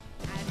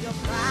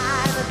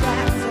private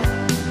dancer,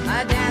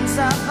 a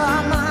dancer for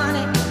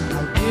money.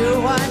 I'll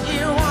do what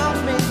you want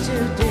me to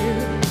do.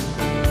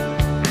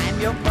 I'm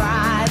your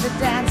private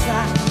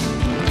dancer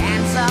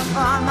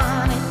for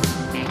money.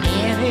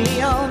 And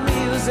any old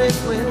music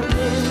will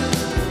do.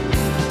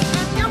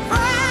 I'm your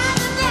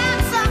private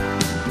dancer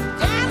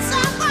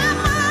for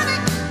money.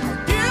 I'll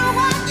do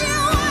what you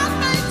want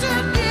me to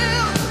do.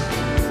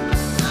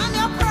 I'm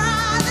your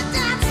private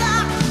dancer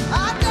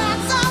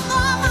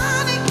for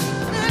money.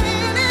 And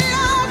any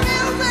old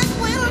music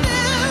will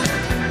do.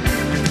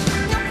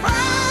 Your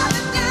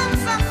private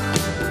dancer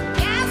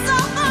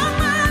for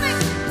money.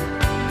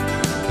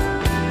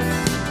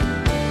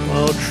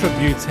 Well,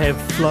 tributes have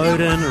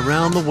flowed in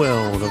around the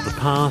world of the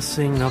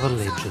passing of a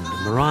legend.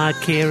 Mariah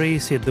Carey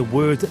said the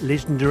words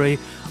legendary,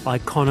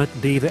 iconic,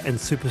 diva and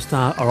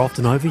superstar are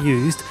often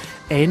overused,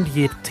 and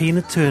yet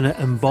Tina Turner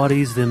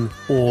embodies them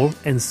all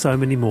and so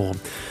many more.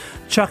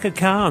 Chaka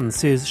Khan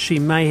says she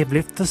may have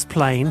left this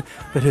plane,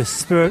 but her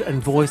spirit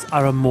and voice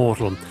are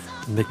immortal.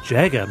 Mick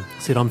Jagger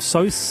said, I'm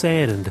so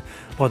saddened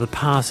by the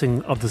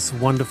passing of this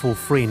wonderful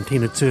friend.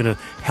 Tina Turner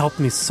helped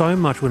me so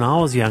much when I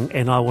was young,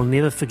 and I will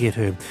never forget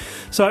her.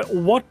 So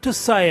what to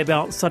say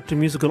about such a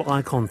musical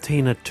icon,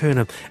 Tina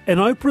Turner? In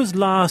Oprah's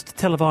last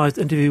televised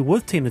interview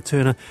with Tina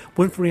Turner,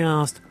 Winfrey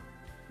asked,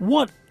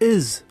 what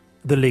is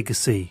the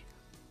legacy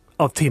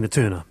of Tina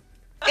Turner?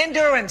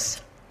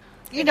 Endurance.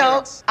 You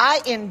know,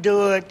 I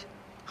endured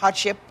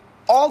hardship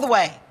all the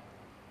way.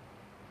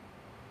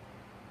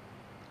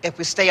 If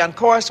we stay on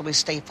course, we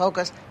stay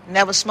focused,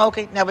 never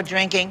smoking, never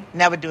drinking,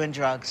 never doing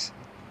drugs.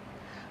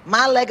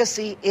 My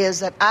legacy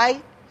is that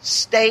I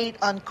stayed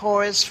on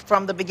course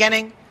from the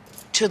beginning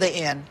to the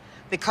end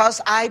because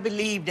I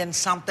believed in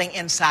something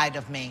inside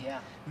of me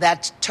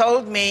that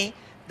told me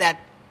that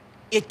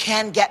it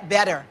can get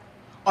better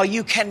or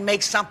you can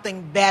make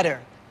something better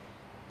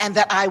and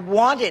that I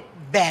wanted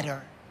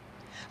better.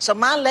 So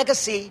my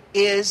legacy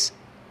is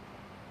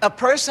a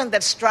person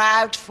that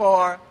strived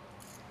for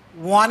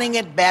wanting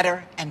it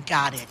better and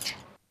got it.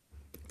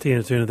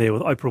 Tina Turner there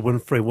with Oprah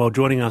Winfrey. Well,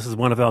 joining us is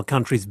one of our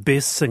country's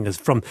best singers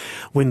from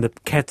When the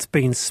Cat's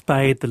Been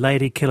Spayed, The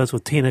Lady Killers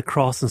with Tina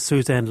Cross and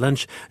Suzanne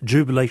Lynch,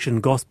 Jubilation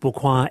Gospel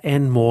Choir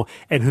and more,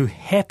 and who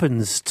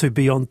happens to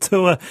be on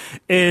tour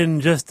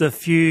in just a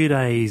few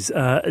days.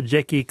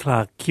 Jackie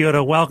Clark, kia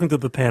ora, welcome to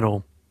the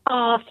panel.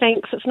 Oh,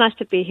 thanks. It's nice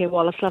to be here,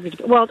 Wallace. Lovely to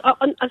be. Well,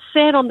 I'm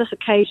sad on this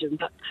occasion,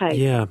 but hey,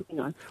 yeah. You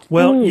know.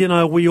 Well, you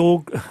know, we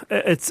all.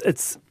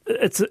 The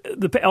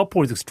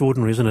outpouring is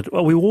extraordinary, isn't it?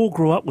 Well, we all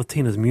grew up with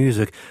Tina's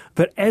music,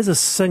 but as a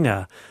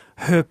singer,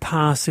 her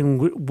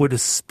passing would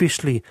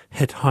especially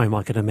hit home,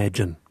 I can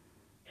imagine.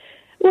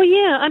 Well,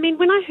 yeah. I mean,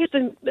 when I heard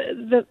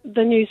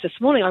the news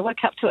this morning, I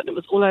woke up to it and it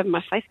was all over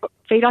my Facebook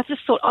feed. I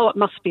just thought, oh, it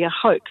must be a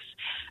hoax.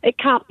 It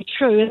can't be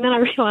true. And then I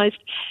realised.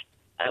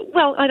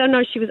 Well, I don't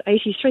know, she was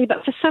 83,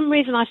 but for some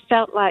reason I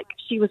felt like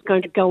she was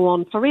going to go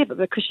on forever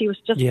because she was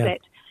just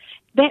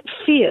that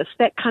fierce,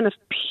 that kind of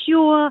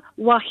pure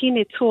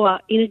wahine toa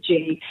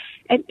energy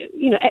and,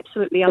 you know,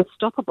 absolutely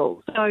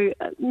unstoppable. So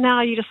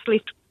now you're just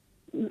left,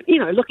 you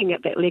know, looking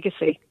at that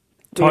legacy.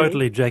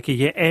 Totally, Jackie,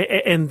 yeah.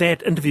 And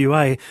that interview,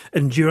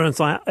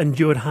 endurance, I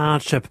endured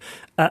hardship,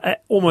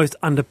 almost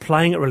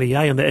underplaying it really,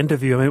 in the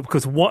interview, I mean,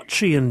 because what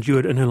she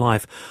endured in her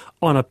life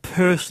on a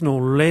personal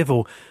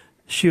level,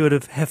 she would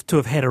have to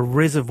have had a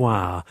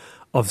reservoir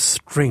of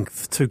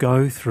strength to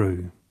go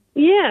through.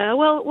 Yeah,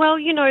 well,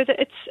 you know,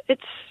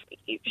 it's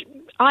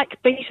Ike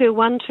beat her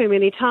one too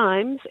many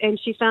times, and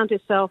she found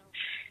herself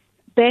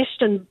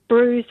bashed and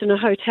bruised in a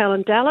hotel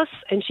in Dallas,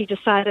 and she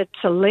decided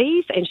to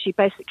leave, and she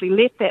basically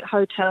left that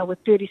hotel with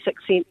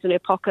 36 cents in her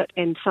pocket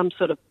and some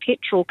sort of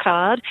petrol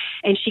card,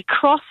 and she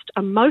crossed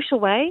a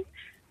motorway,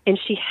 and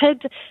she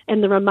hid in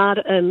the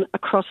Ramada Inn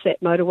across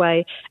that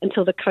motorway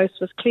until the coast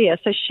was clear.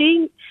 So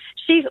she's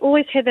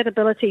always had that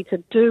ability to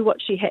do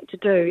what she had to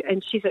do,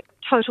 and she's a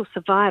total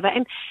survivor.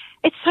 And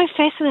it's so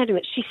fascinating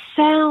that she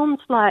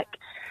sounds like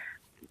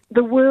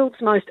the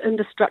world's most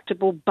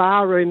indestructible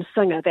barroom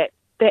singer, that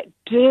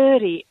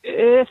dirty,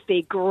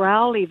 earthy,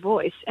 growly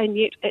voice, and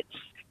yet it's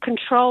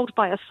controlled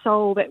by a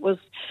soul that was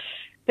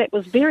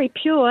very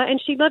pure,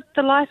 and she lived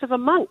the life of a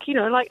monk, you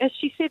know, like as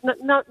she said,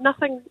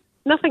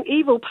 nothing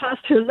evil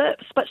passed her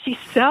lips, but she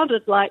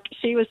sounded like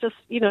she was just,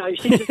 you know,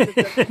 she's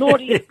just the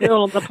naughtiest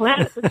girl on the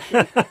planet, isn't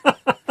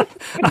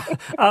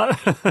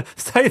she?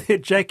 Stay there,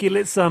 Jackie.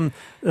 Let's talk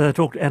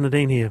to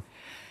Anadine here.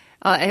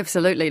 Oh,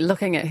 absolutely.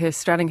 Looking at her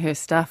strutting her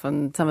stuff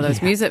on some of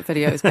those music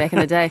videos back in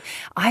the day,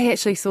 I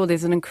actually saw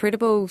there's an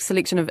incredible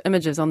selection of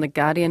images on the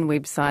Guardian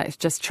website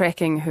just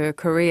tracking her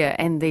career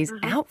and these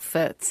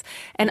outfits.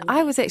 And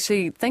I was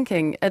actually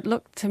thinking, it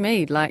looked to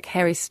me like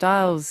Harry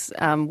Styles'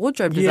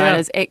 wardrobe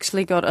designers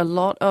actually got a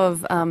lot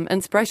of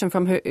inspiration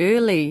from her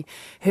early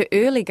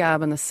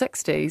garb in the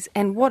 60s.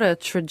 And what a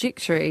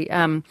trajectory.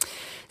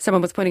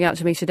 Someone was pointing out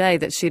to me today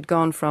that she'd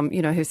gone from,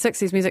 you know, her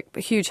 60s music,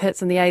 huge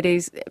hits in the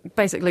 80s,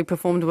 basically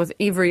performed with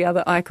every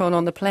other icon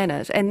on the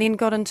planet, and then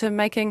got into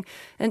making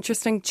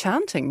interesting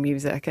chanting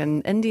music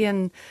and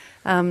Indian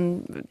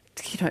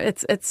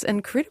It's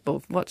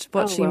incredible what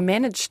she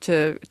managed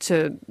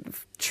to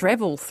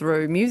travel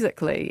through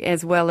musically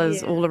as well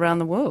as all around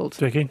the world.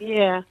 Jackie?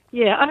 Yeah.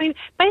 I mean,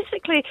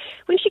 basically,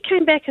 when she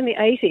came back in the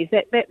 80s,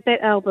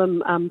 that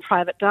album,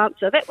 Private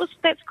Dancer,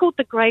 that's called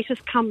the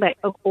greatest comeback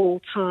of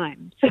all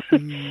time.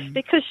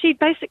 Because she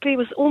basically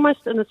was almost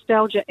a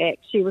nostalgia act.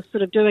 She was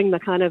sort of doing the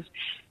kind of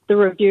the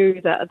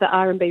review, the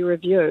R&B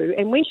review.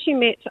 And when she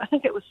met, I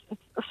think it was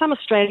some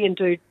Australian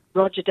dude,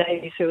 Roger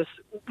Davies, who was,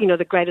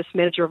 the greatest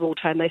manager of all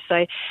time, they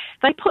say,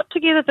 they put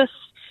together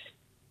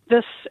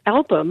this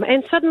album,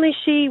 and suddenly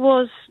she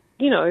was,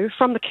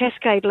 from the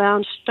Cascade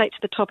Lounge straight to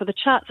the top of the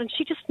charts, and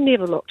she just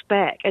never looked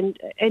back. And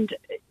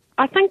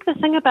I think the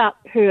thing about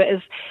her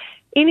is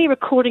any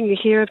recording you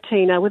hear of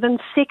Tina, within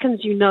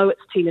seconds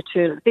it's Tina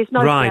Turner. There's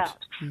no doubt.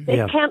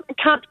 It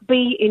can't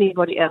be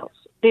anybody else.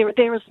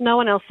 There is no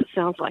one else that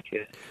sounds like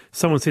her.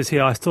 Someone says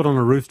here, I stood on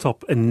a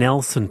rooftop in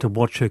Nelson to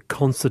watch her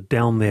concert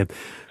down there.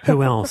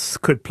 Who else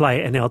could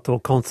play an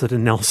outdoor concert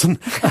in Nelson?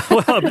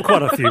 Well,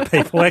 quite a few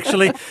people,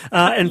 actually.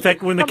 In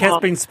fact, when the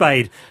cat's been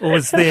spayed,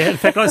 was there. In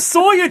fact, I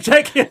saw you,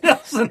 Jackie, in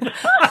Nelson.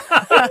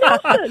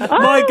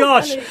 My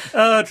gosh.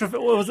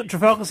 Was it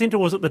Trafalgar Centre?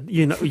 Was it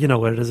you know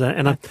where it is,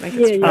 Anna?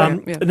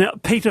 Now,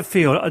 Peter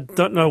Field, I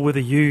don't know whether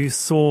you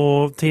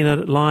saw Tina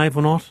live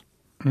or not.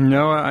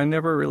 No, I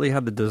never really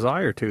had the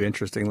desire to,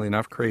 interestingly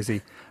enough.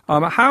 Crazy.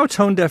 How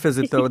tone deaf is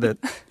it, though, that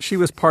she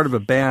was part of a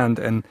band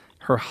and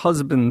her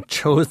husband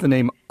chose the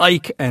name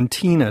Ike and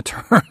Tina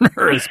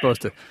Turner as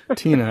opposed to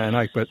Tina and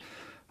Ike? But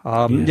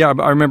I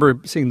remember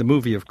seeing the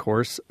movie, of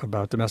course,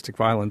 about domestic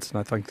violence, and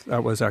I think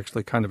that was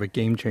actually kind of a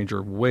game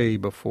changer way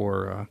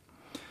before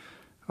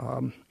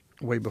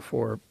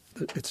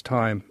its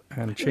time,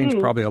 and changed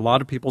probably a lot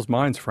of people's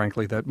minds,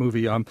 frankly, that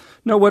movie.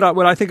 What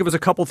I think of is a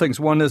couple things.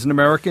 One, as an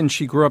American,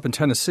 she grew up in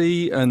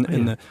Tennessee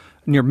and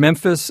near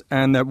Memphis,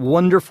 and that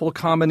wonderful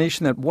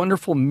combination, that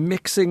wonderful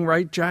mixing,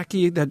 right,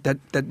 Jackie,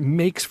 that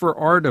makes for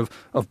art of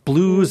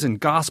blues and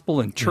gospel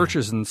and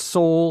churches and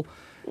soul.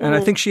 And I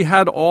think she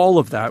had all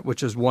of that,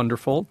 which is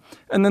wonderful.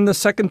 And then the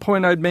second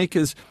point I'd make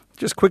is,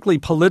 just quickly,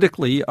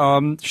 politically,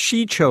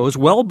 she chose,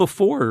 well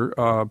before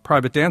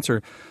Private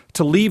Dancer,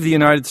 to leave the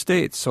United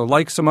States. So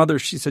like some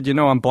others, she said,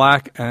 I'm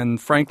black,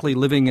 and frankly,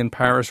 living in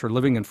Paris or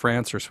living in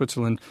France or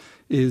Switzerland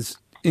is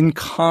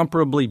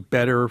incomparably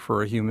better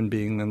for a human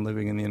being than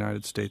living in the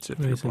United States if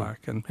you're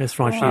black. And that's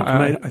right.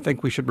 I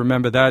think we should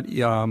remember that.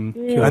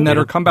 And that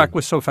her comeback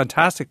was so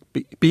fantastic,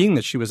 being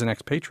that she was an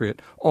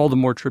expatriate, all the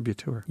more tribute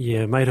to her.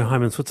 Yeah, made her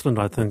home in Switzerland,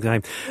 I think.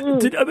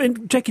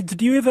 Jackie,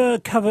 did you ever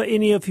cover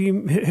any of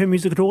her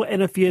music at all?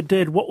 And if you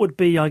did, what would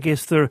be, I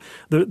guess, the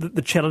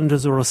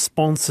challenges or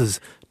responses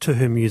to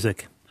her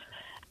music?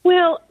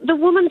 Well, the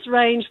woman's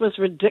range was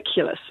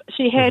ridiculous.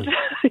 She had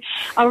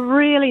a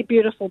really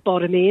beautiful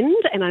bottom end,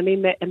 and I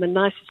mean that in the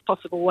nicest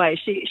possible way.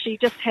 She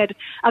just had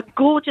a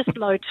gorgeous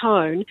low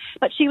tone,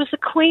 but she was the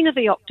queen of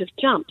the octave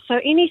jump.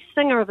 So any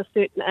singer of a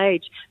certain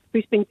age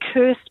who's been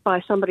cursed by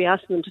somebody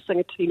asking them to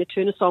sing a Tina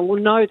Turner song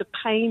will know the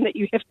pain that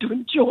you have to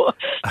endure.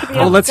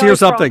 Let's hear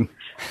something.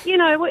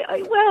 And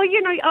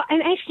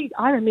actually,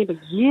 I remember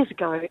years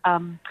ago,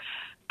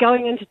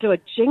 going in to do a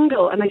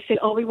jingle, and they said,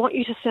 we want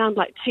you to sound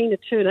like Tina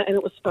Turner, and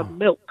it was for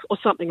milk or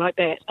something like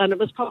that, and it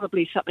was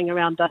probably something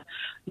around the,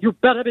 you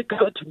better be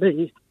good to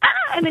me,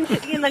 and then you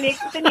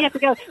have to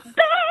go, be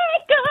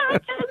good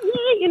to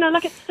me,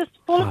 like it's just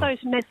all of those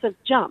massive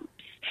jumps.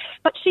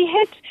 But she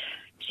had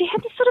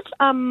this sort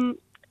of,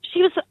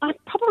 she was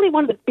probably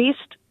one of the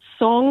best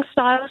song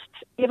stylists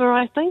ever,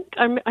 I think.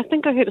 I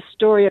think I heard a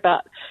story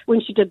about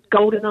when she did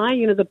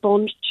GoldenEye, the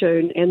Bond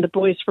tune, and the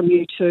boys from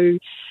U2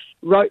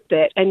 wrote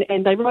that,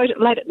 and they wrote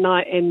it late at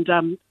night, and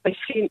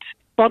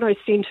Bono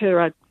sent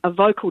her a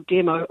vocal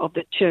demo of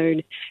the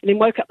tune, and then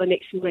woke up the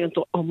next morning and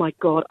thought, oh my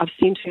God, I've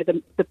sent her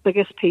the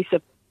biggest piece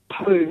of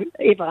poo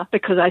ever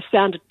because I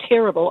sounded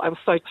terrible. I was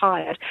so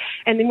tired.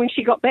 And then when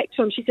she got back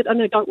to him, she said, oh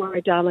no, don't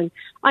worry, darling,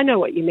 I know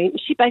what you meant.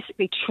 And she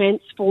basically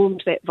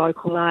transformed that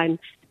vocal line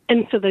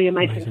into the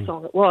amazing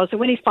song it was. And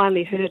when he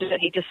finally heard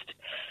it, he just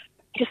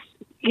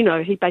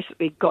he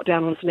basically got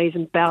down on his knees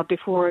and bowed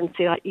before her and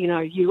said,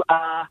 you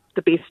are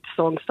the best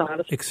song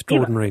stylist.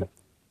 Extraordinary. Ever.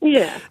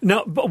 Yeah.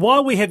 Now, but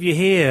while we have you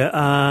here,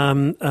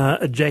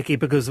 Jackie,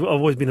 because I've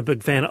always been a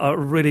big fan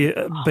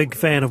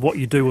of what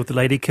you do with the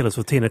Lady Killers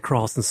with Tina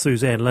Cross and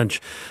Suzanne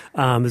Lynch.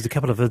 There's a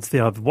couple of vids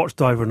there I've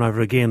watched over and over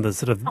again. The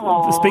sort of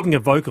speaking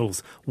of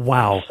vocals,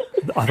 wow,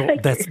 I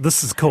thought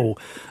this is cool.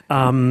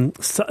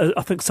 So,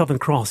 I think Southern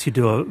Cross you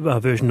do a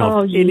version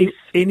of.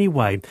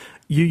 Anyway,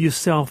 you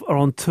yourself are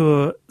on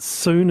tour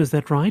soon, is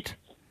that right?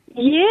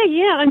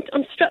 Yeah.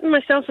 I'm strutting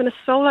myself in a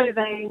solo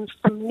van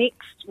from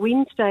next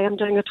Wednesday. I'm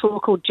doing a tour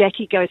called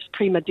Jackie Goes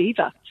Prima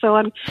Diva. So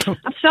I'm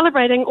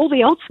celebrating all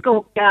the old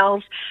school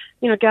gals,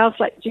 gals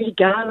like Judy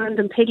Garland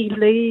and Peggy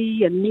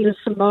Lee and Nina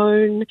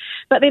Simone,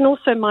 but then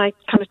also my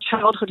kind of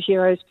childhood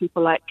heroes,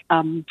 people like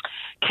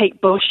Kate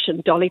Bush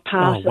and Dolly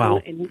Parton. Oh,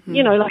 wow. And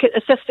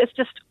it's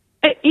just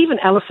even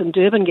Alison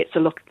Durbin gets a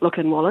look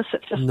in Wallace.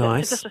 It's just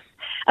nice.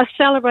 a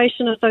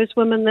celebration of those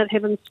women that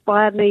have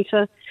inspired me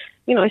to,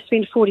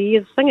 spend 40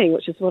 years singing,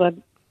 which is what I've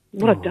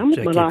done with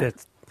Jackie, my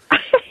life.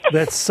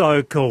 That's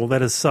so cool.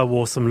 That is so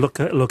awesome.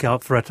 Look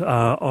out for it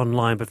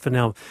online. But for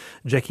now,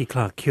 Jackie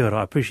Clark, kia ora.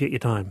 I appreciate your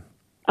time.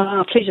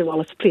 Pleasure,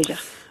 Wallace. Pleasure.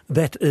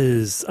 That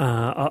is,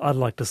 I'd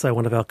like to say,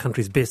 one of our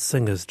country's best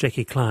singers,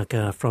 Jackie Clark,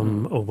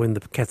 from When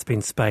the Cat's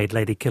Been Spayed,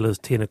 Lady Killers,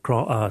 Tina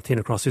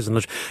Cross, Susan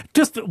Lynch.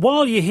 Just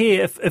while you're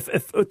here,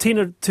 if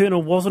Tina Turner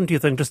wasn't, do you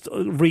think, just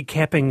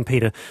recapping,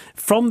 Peter,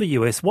 from the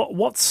US,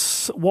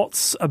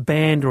 what's a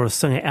band or a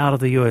singer out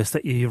of the US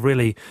that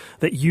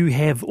you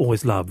have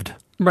always loved?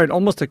 Right,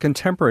 almost a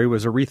contemporary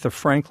was Aretha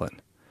Franklin.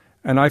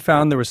 And I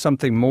found there was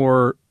something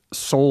more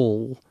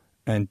soul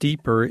and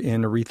deeper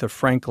in Aretha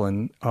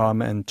Franklin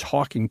and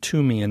talking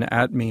to me and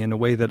at me in a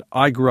way that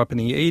I grew up in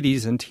the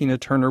 80s, and Tina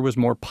Turner was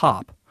more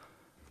pop.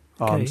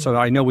 Okay. So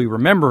I know we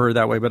remember her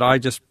that way, but I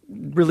just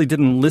really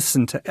didn't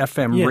listen to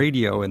FM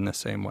radio in the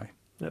same way.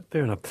 Yeah,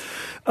 fair enough.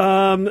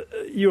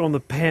 You're on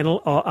the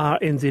panel,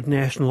 RNZ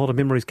National. A lot of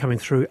memories coming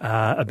through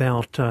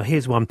about,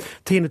 here's one,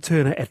 Tina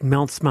Turner at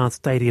Mount Smart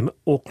Stadium,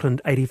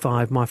 Auckland,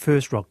 85, my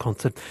first rock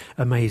concert.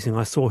 Amazing.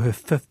 I saw her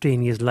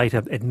 15 years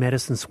later at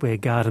Madison Square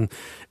Garden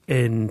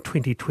in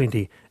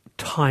 2020.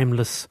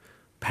 Timeless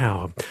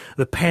power.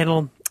 The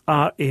panel,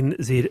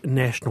 RNZ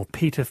National,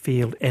 Peter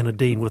Field and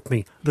Nadine with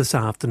me this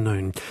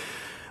afternoon.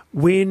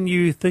 When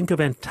you think of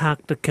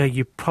Antarctica,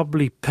 you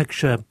probably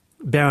picture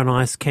barren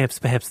ice caps,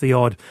 perhaps the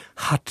odd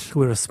hut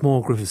where a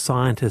small group of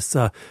scientists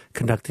are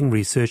conducting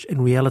research.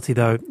 In reality,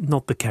 though,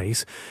 not the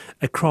case.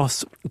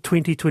 Across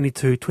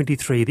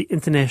 2022-23, the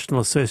International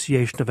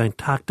Association of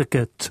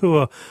Antarctica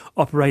tour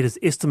operators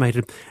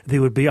estimated there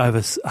would be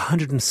over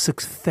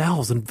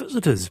 106,000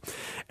 visitors.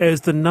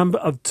 As the number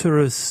of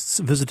tourists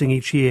visiting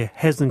each year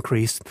has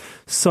increased,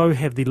 so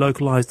have the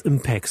localised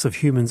impacts of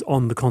humans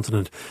on the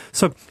continent.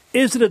 So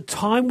is it a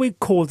time we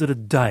called it a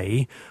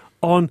day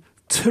on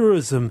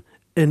tourism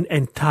in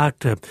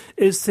Antarctica?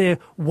 Is there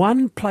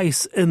one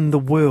place in the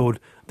world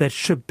that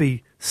should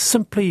be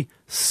simply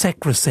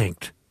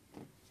sacrosanct?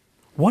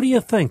 What do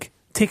you think?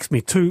 Text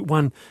me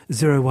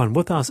 2101.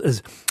 With us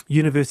is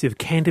University of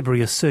Canterbury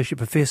Associate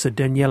Professor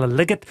Daniela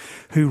Liggett,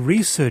 who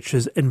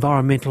researches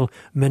environmental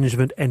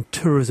management and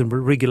tourism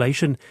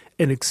regulation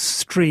in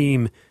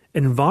extreme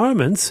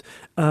environments.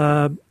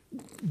 Dr.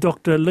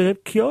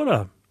 Liggett, kia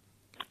ora.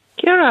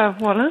 Kia ora,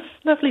 Wallace.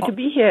 Lovely to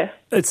be here.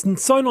 It's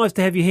so nice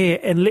to have you here.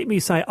 And let me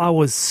say, I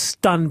was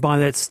stunned by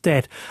that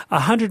stat.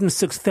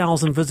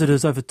 106,000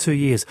 visitors over 2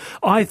 years.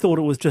 I thought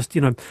it was just,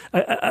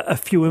 a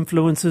few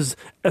influencers,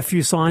 a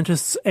few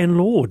scientists and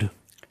Lord.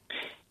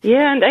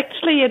 Yeah, and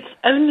actually it's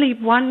only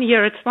 1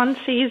 year, it's one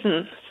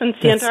season, since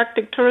the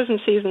Antarctic tourism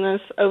season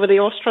is over the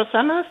austral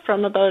summer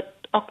from about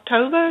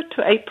October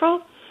to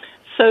April.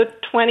 So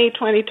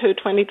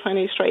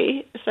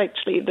 2022-2023 is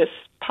actually this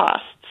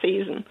past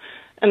season.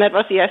 And that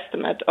was the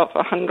estimate of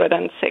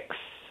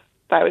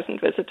 106,000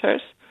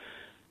 visitors.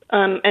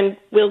 And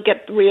we'll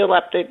get the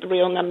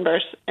real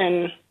numbers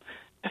in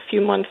a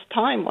few months'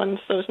 time once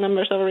those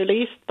numbers are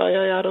released by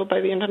IATO,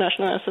 by the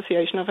International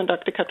Association of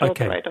Antarctica Tour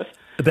Operators.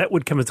 That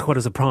would come as quite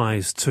a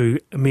surprise to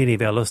many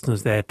of our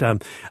listeners that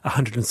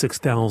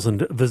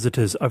 106,000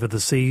 visitors over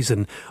the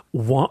season.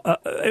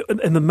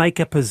 And the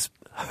makeup is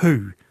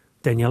who,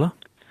 Daniela?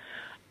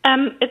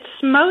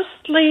 It's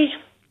mostly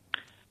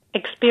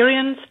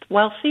experienced,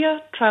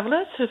 wealthier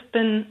travellers who've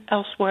been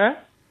elsewhere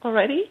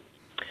already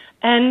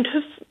and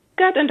who've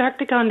got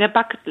Antarctica on their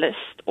bucket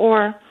list,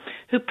 or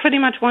who pretty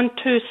much want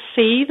to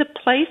see the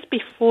place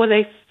before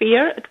they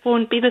fear it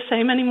won't be the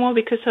same anymore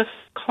because of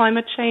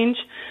climate change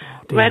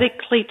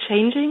radically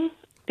changing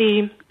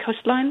the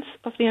coastlines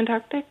of the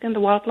Antarctic and the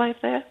wildlife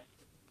there.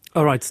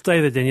 All right,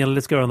 stay there, Daniela.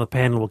 Let's go on the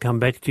panel. We'll come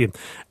back to you.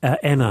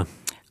 Anna.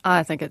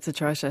 I think it's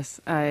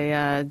atrocious.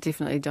 I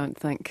definitely don't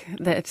think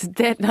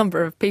that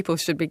number of people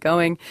should be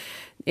going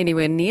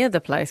anywhere near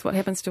the place. What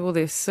happens to all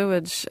their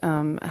sewage?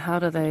 How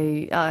do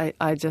they?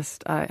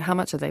 How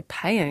much are they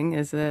paying?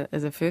 Is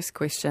a first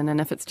question. And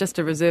if it's just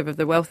a reserve of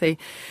the wealthy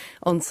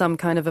on some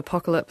kind of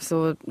apocalypse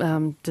or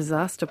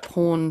disaster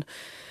porn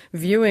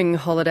viewing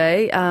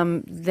holiday,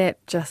 that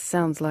just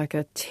sounds like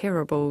a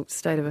terrible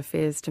state of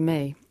affairs to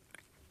me.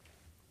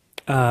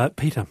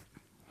 Peter.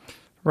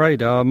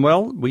 Right.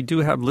 Well, we do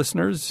have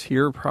listeners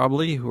here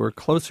probably who are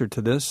closer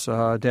to this.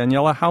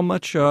 Daniela, how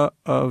much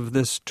of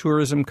this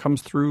tourism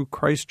comes through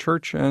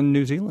Christchurch and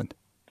New Zealand?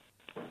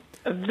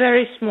 A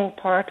very small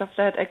part of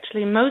that,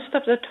 actually. Most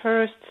of the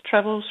tourists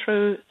travel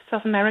through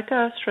South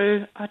America,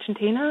 through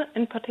Argentina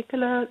in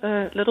particular,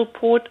 the little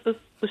port of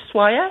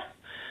Ushuaia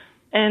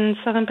in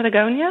southern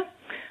Patagonia.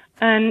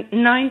 And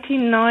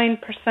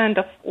 99%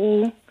 of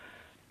all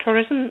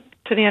tourism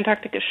to the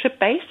Antarctic is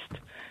ship-based.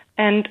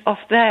 And of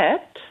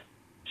that,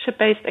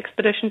 ship-based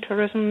expedition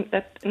tourism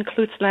that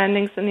includes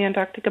landings in the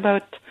Antarctic,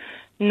 about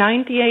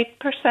 98%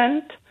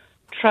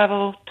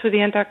 travel to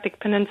the Antarctic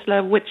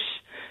Peninsula, which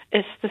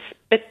is the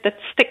bit that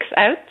sticks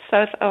out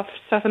south of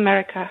South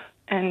America.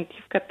 And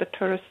you've got the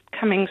tourists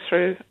coming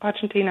through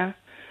Argentina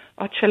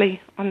or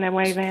Chile on their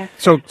way there.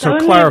 So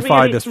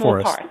clarify this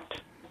for us.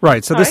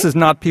 Right, so this Sorry? is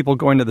not people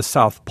going to the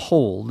South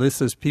Pole.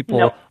 This is people...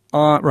 No.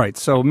 Right,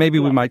 so maybe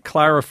we might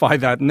clarify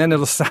that, and then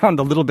it'll sound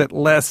a little bit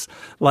less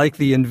like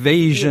the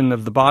invasion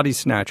of the body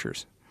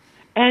snatchers.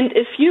 And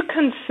if you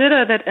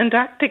consider that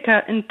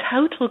Antarctica in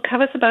total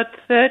covers about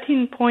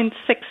 13.6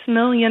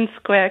 million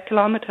square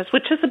kilometers,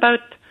 which is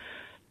about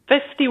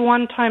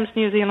 51 times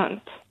New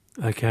Zealand.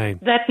 Okay.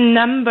 That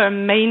number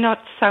may not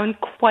sound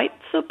quite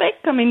so big.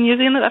 I mean, New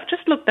Zealand, I've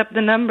just looked up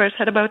the numbers,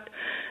 had about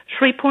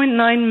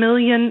 3.9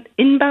 million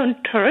inbound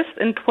tourists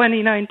in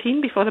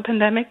 2019 before the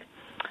pandemic,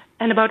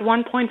 and about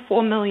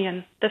 1.4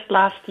 million this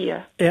last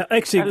year. Yeah,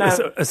 actually,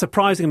 a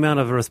surprising amount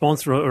of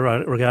response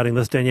regarding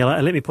this, Daniela.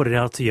 And let me put it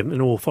out to you,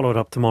 and we'll follow it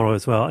up tomorrow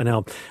as well in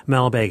our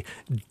mailbag.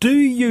 Do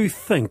you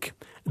think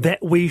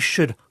that we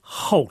should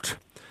halt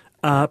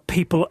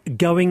people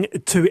going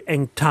to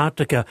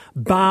Antarctica,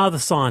 bar the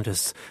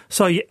scientists?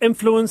 So your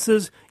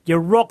influencers, your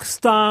rock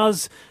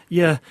stars,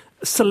 your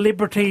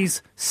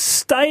celebrities,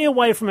 stay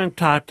away from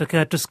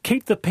Antarctica. Just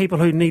keep the people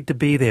who need to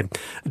be there.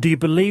 Do you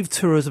believe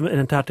tourism in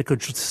Antarctica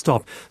should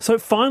stop? So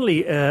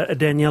finally,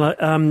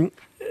 Daniela,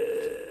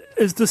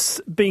 is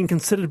this being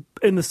considered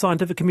in the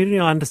scientific community?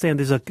 I understand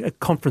there's a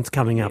conference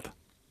coming up.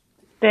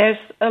 There's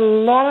a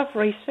lot of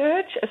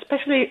research,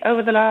 especially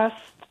over the last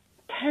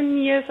 10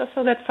 years or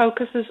so, that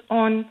focuses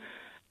on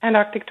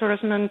Antarctic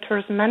tourism and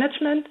tourism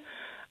management,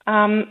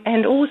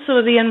 and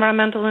also the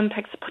environmental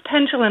impacts,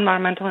 potential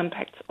environmental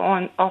impacts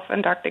of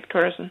Antarctic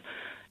tourism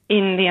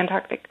in the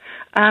Antarctic.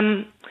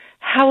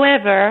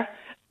 However,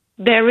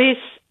 there is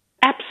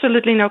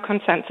absolutely no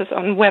consensus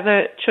on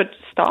whether it should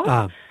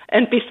stop.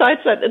 And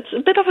besides that, it's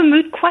a bit of a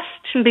moot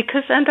question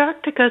because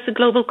Antarctica is a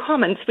global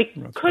commons. We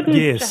couldn't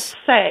just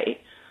say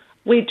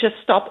we just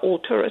stop all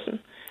tourism.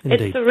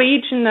 Indeed. It's a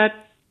region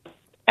that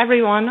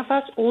every one of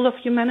us, all of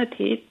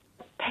humanity,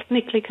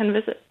 technically can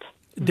visit.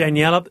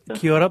 Daniela,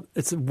 kia ora.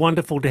 It's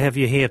wonderful to have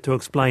you here to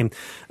explain.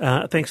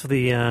 Thanks for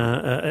the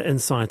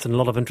insights and a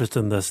lot of interest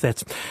in this.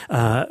 That's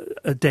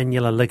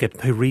Daniela Liggett,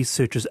 who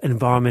researches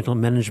environmental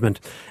management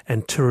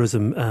and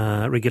tourism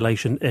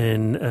regulation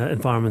in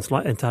environments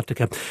like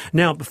Antarctica.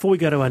 Now, before we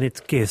go to our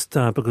next guest,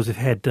 because we've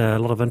had a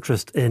lot of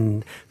interest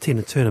in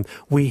Tina Turner,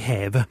 we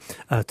have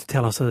to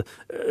tell us a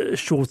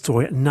short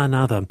story, none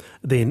other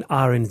than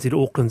RNZ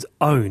Auckland's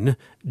own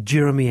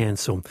Jeremy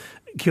Ansell.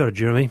 Kia ora,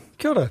 Jeremy.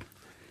 Kia ora.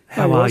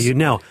 How are you?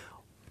 Now,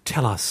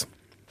 tell us.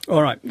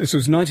 All right, this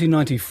was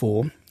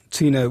 1994.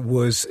 Tina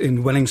was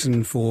in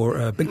Wellington for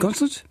a big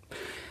concert,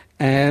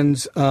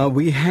 and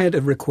we had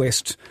a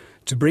request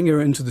to bring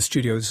her into the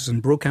studio. This is in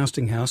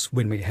Broadcasting House,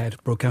 when we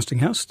had Broadcasting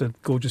House, the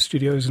gorgeous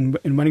studios in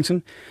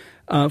Wellington,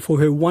 for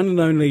her one and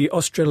only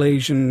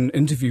Australasian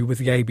interview with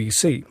the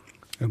ABC.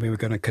 And we were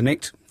going to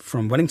connect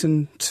from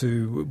Wellington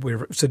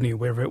to Sydney, or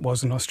wherever it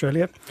was in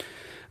Australia.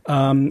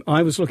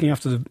 I was looking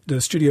after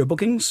the studio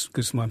bookings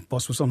because my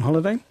boss was on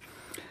holiday,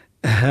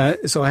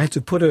 so I had to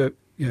put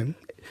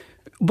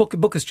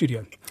book a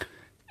studio.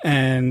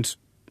 And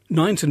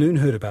 9 to Noon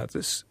heard about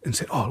this and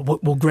said, "Oh,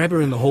 we'll grab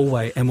her in the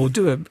hallway and we'll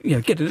do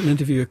get an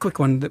interview, a quick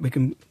one that we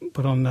can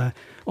put on the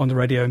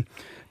radio."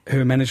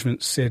 Her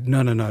management said,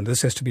 "No,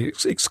 this has to be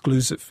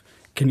exclusive.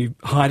 Can you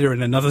hide her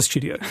in another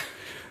studio?"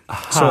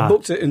 So I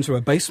booked it into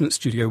a basement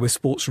studio where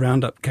Sports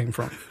Roundup came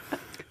from,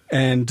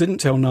 and didn't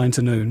tell 9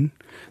 to Noon.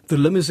 The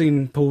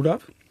limousine pulled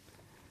up.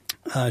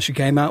 She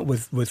came out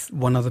with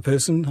one other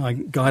person. I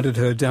guided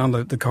her down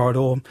the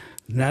corridor,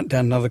 down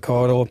another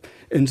corridor,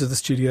 into the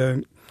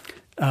studio.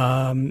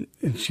 And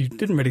she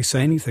didn't really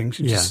say anything.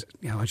 She just,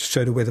 I just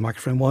showed her where the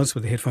microphone was,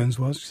 where the headphones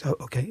was. She said,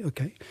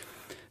 okay.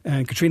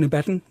 And Katrina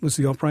Batten was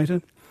the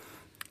operator.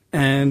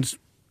 And,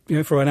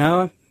 for an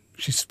hour,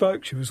 she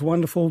spoke. She was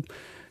wonderful.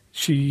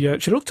 She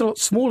looked a lot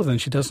smaller than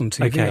she does on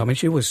TV. Okay. I mean,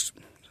 she always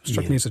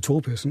struck me as a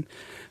tall person.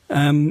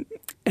 And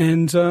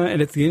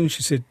at the end,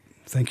 she said,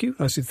 "Thank you."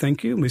 I said,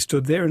 "Thank you." And we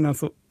stood there, and I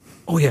thought,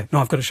 I've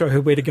got to show her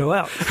where to go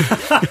out.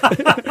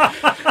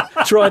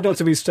 Tried not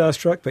to be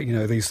starstruck, but,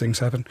 these things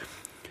happen.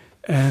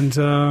 And,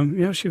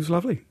 she was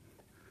lovely.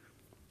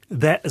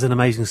 That is an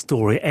amazing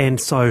story. And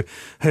so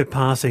her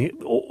passing,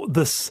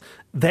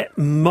 that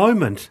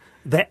moment,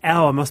 that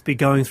hour must be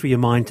going through your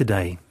mind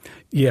today.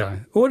 Yeah.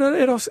 Well,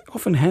 it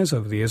often has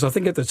over the years. I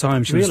think at the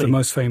time she was the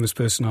most famous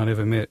person I'd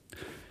ever met.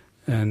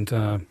 And,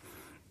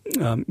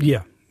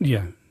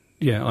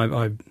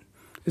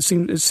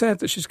 it's sad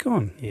that she's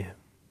gone. Yeah.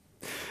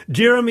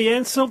 Jeremy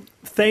Ansell,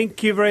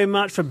 thank you very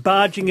much for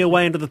barging your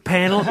way into the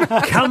panel.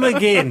 Come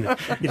again.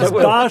 You just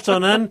barged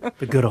on in,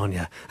 but good on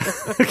you.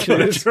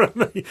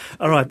 Jeremy.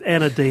 All right,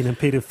 Anna Dean and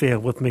Peter Fair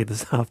with me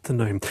this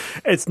afternoon.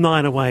 It's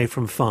 9 away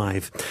from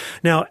 5.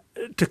 Now,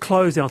 to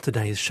close out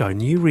today's show,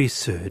 new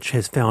research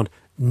has found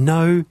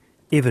no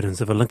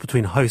evidence of a link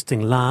between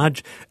hosting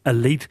large,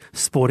 elite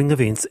sporting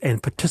events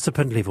and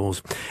participant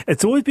levels.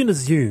 It's always been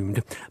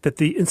assumed that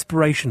the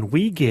inspiration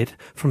we get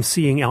from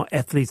seeing our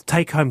athletes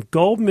take home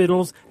gold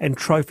medals and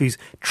trophies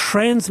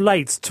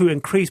translates to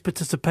increased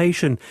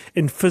participation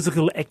in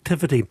physical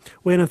activity,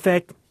 when in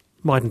fact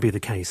mightn't be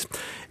the case.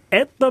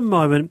 At the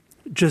moment,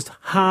 just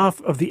half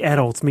of the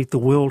adults meet the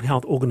World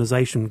Health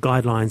Organization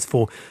guidelines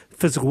for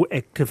physical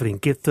activity. And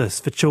get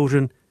this, for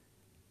children,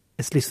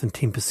 it's less than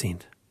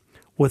 10%.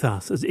 With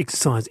us is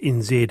Exercise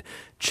NZ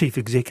Chief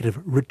Executive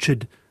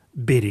Richard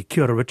Berry.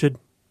 Kia ora, Richard.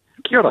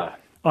 Kia ora.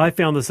 I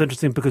found this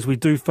interesting because we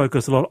do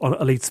focus a lot on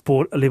elite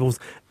sport levels,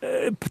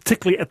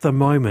 particularly at the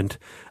moment.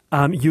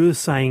 You're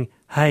saying,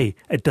 hey,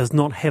 it does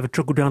not have a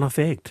trickle-down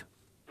effect.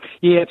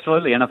 Yeah,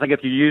 absolutely. And I think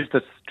if you use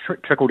this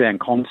trickle-down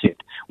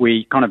concept,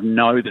 we kind of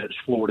know that it's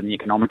flawed in the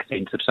economic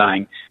sense of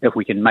saying if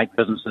we can make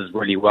businesses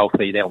really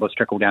wealthy, they'll just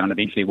trickle down and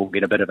eventually we'll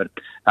get a bit of it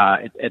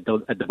at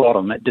the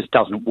bottom. It just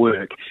doesn't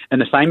work. And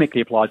the same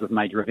actually applies with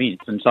major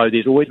events. And so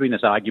there's always been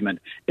this argument,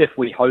 if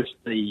we host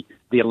the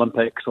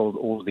Olympics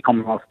or the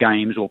Commonwealth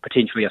Games or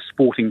potentially a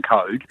sporting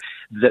code,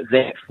 that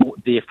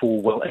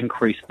therefore will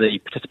increase the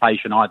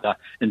participation either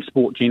in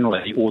sport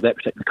generally or that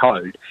particular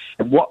code.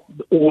 And what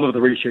all of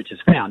the research has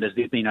found is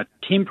there's been a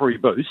temporary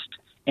boost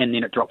and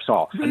then it drops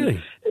off.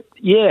 Really?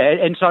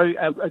 And so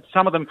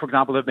some of them, for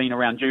example, have been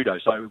around judo.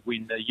 So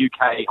when the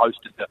UK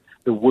hosted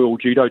the World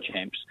Judo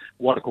Champs,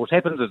 what of course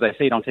happens is they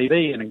see it on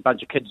TV and a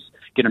bunch of kids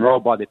get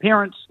enrolled by their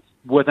parents.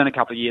 Within a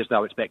couple of years,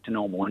 though, it's back to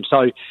normal. And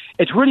so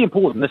it's really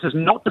important. This is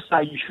not to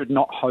say you should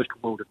not host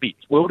world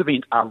events. World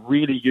events are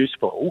really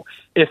useful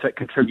if it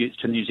contributes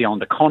to the New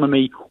Zealand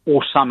economy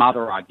or some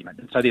other argument.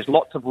 And so there's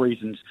lots of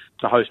reasons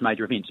to host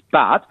major events,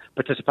 but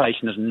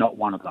participation is not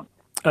one of them.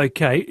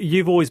 Okay,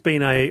 you've always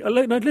been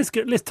let's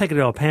take it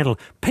to our panel.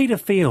 Peter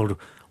Field,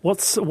 what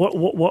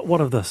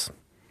of this?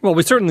 Well,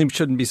 we certainly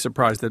shouldn't be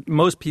surprised that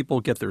most people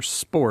get their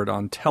sport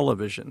on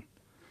television.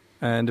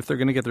 And if they're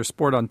going to get their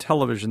sport on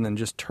television, then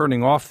just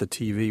turning off the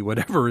TV,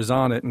 whatever is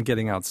on it, and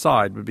getting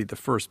outside would be the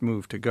first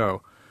move to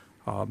go,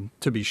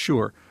 to be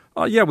sure.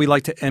 Yeah, we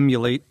like to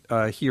emulate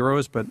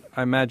heroes, but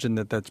I imagine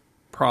that that's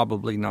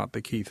probably not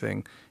the key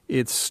thing.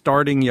 It's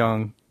starting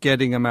young,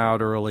 getting them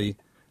out early,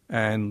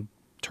 and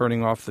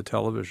turning off the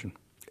television.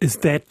 Is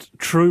that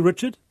true,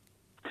 Richard?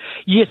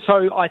 Yes,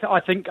 so I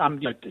think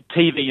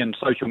TV and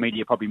social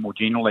media probably more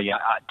generally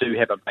do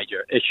have a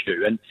major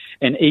issue.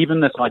 And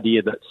even this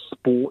idea that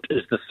sport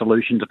is the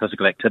solution to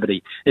physical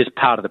activity is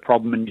part of the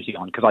problem in New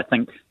Zealand, because I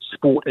think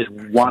sport is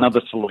one of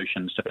the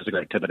solutions to physical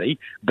activity,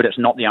 but it's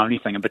not the only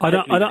thing. I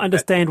don't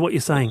understand what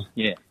you're saying.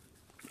 Yeah.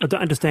 I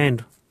don't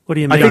understand. What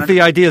do you mean? I think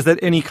the idea is that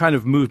any kind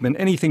of movement,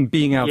 anything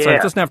being outside,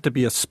 it doesn't have to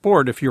be a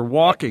sport. If you're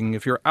walking,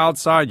 if you're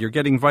outside, you're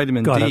getting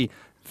vitamin D.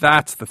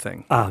 That's the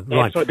thing. Right.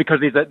 Absolutely, because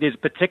there's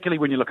particularly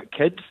when you look at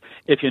kids,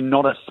 if you're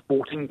not a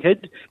sporting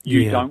kid,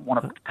 you don't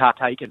want to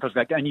partake in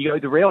physical activity.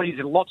 And the reality is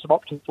there are lots of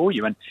options for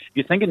you. And if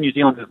you think in New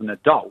Zealand as an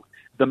adult,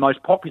 the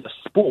most popular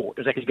sport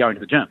is actually going to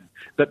the gym.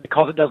 But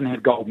because it doesn't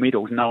have gold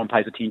medals, no one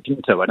pays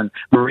attention to it. And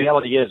the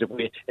reality is if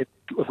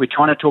we're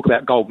trying to talk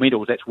about gold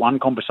medals, that's one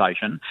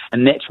conversation,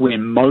 and that's where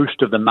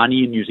most of the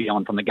money in New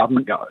Zealand from the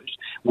government goes.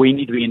 We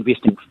need to be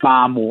investing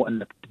far more in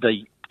the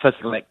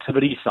physical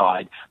activity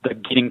side,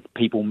 but getting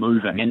people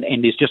moving, and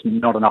there's just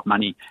not enough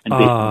money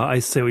invested. I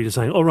see what you're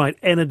saying. All right,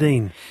 Anna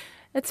Dean.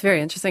 It's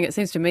very interesting. It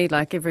seems to me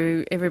like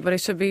everybody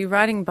should be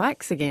riding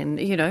bikes again.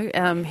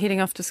 Heading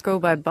off to school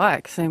by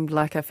bike seemed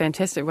like a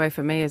fantastic way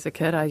for me as a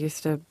kid. I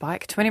used to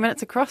bike 20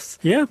 minutes across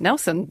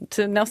Nelson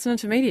to Nelson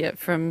Intermediate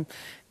from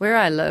where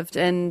I lived,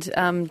 and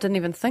didn't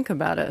even think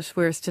about it.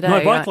 Whereas today,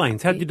 no bike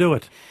lanes. How did you do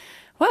it?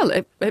 Well,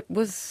 it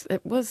was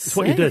it's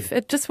what you did.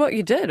 It's just what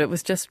you did. It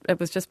was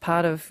just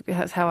part of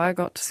how I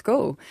got to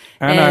school.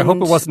 And I hope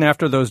it wasn't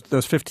after those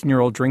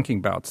 15-year-old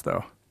drinking bouts,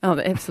 though. Oh,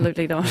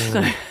 absolutely not.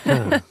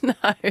 No.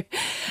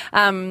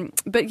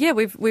 But yeah,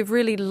 we've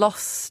really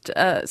lost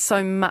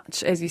so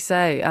much, as you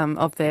say,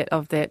 of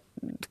that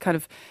kind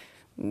of.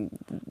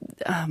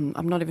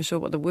 I'm not even sure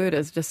what the word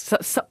is, just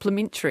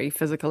supplementary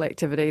physical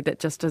activity that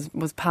just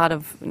was part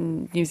of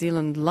New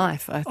Zealand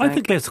life, I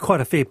think that's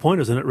quite a fair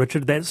point, isn't it,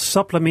 Richard? That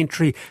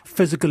supplementary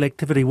physical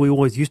activity we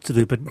always used to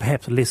do, but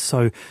perhaps less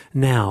so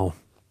now.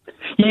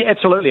 Yeah,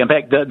 absolutely. In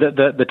fact,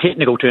 the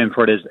technical term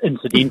for it is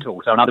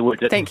incidental. So in other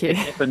words, Thank you. It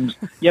happens.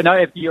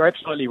 You're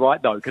absolutely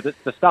right, though, because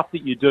it's the stuff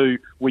that you do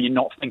when you're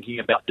not thinking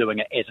about doing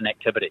it as an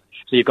activity.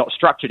 So you've got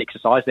structured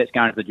exercise, that's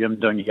going to the gym,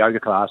 doing your yoga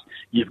class.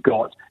 You've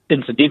got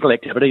incidental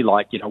activity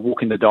like,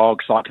 walking the dog,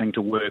 cycling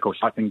to work or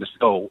cycling to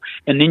school.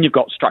 And then you've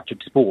got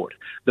structured sport.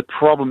 The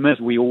problem is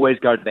we always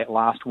go to that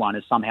last one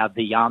as somehow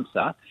the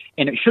answer,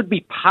 and it should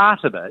be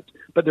part of it.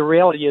 But the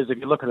reality is, if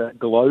you look at it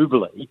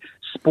globally,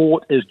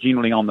 sport is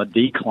generally on the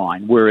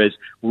decline, whereas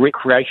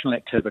recreational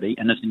activity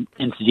and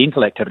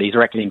incidental activities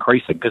are actually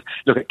increasing. Because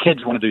look at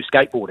kids want to do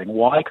skateboarding.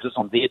 Why? Because it's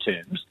on their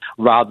terms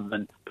rather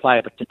than play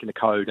a particular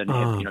code and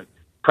have,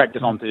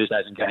 practice on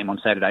Thursdays and game on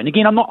Saturday. And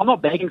again, I'm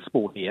not bagging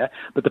sport here,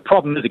 but the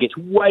problem is it gets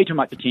way too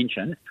much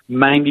attention,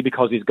 mainly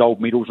because there's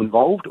gold medals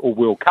involved or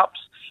World Cups.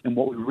 And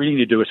what we really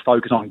need to do is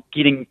focus on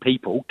getting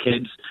people,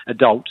 kids,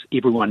 adults,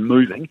 everyone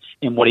moving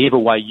in whatever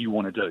way you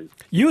want to do.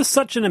 You're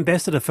such an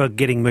ambassador for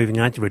getting moving,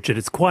 aren't you, Richard?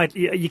 It's quite,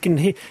 you can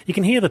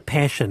hear the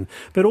passion,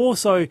 but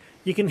also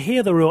you can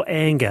hear the real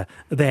anger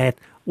that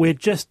we're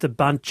just a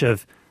bunch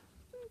of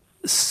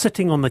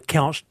sitting on the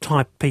couch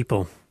type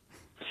people.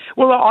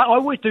 Well, I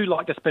always do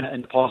like to spin it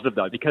into positive,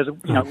 though, because,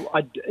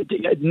 I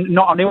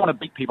never want to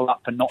beat people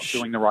up for not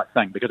doing the right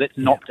thing, because it's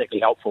not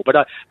particularly helpful.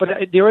 But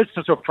there is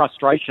some sort of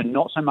frustration,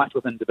 not so much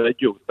with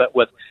individuals, but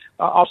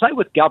I'll say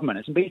with government.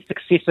 It's been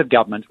successive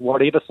governments,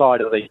 whatever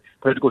side of the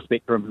political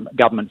spectrum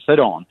governments sit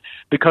on,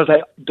 because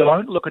they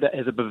don't look at it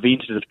as a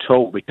preventative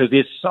tool, because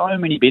there's so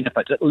many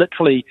benefits. It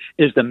literally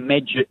is the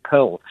magic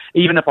pill.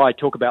 Even if I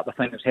talk about the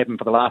thing that's happened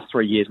for the last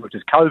 3 years, which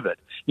is COVID,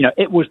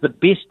 it was the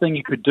best thing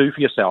you could do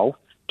for yourself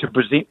to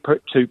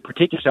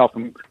protect yourself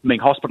from being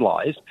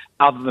hospitalised,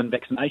 other than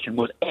vaccination,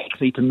 was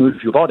actually to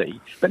move your body.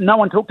 But no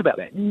one talked about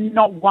that.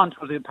 Not once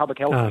was it a public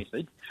health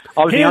message.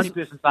 I was the only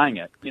person saying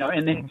it,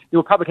 and then there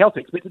were public health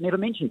experts that never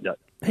mentioned it.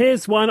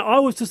 Here's one. I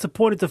was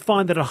disappointed to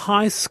find that at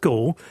high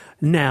school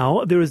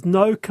now there is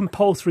no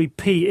compulsory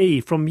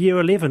PE from year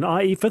 11,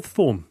 i.e. fifth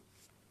form.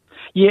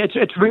 Yeah,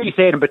 it's really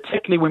sad, and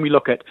particularly when we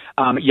look at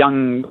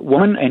young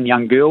women and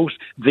young girls,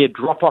 their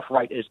drop-off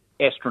rate is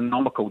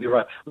astronomical. There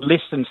are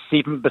less than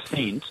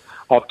 7%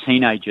 of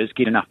teenagers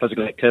get enough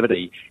physical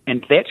activity,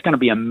 and that's going to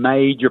be a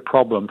major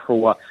problem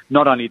for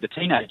not only the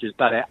teenagers,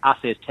 but us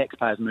as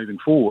taxpayers moving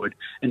forward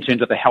in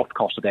terms of the health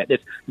cost of that.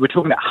 We're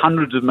talking about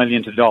hundreds of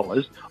millions of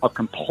dollars of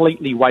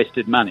completely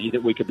wasted money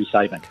that we could be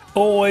saving.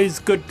 Always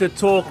good to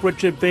talk,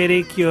 Richard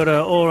Berry, kia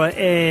ora,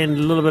 and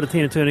a little bit of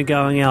Tina Turner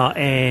going out,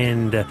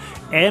 and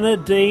Anna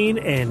Dean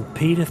and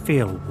Peter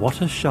Field.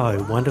 What a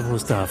show. Wonderful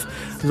stuff.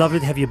 Lovely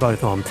to have you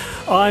both on.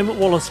 I'm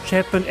Wallace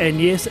Chapman, and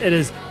yes, it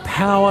is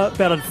Power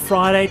Ballad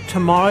Friday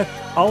tomorrow.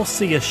 I'll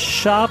see you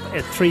sharp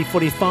at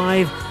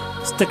 3:45.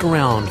 Stick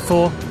around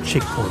for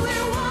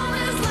Checkpoint.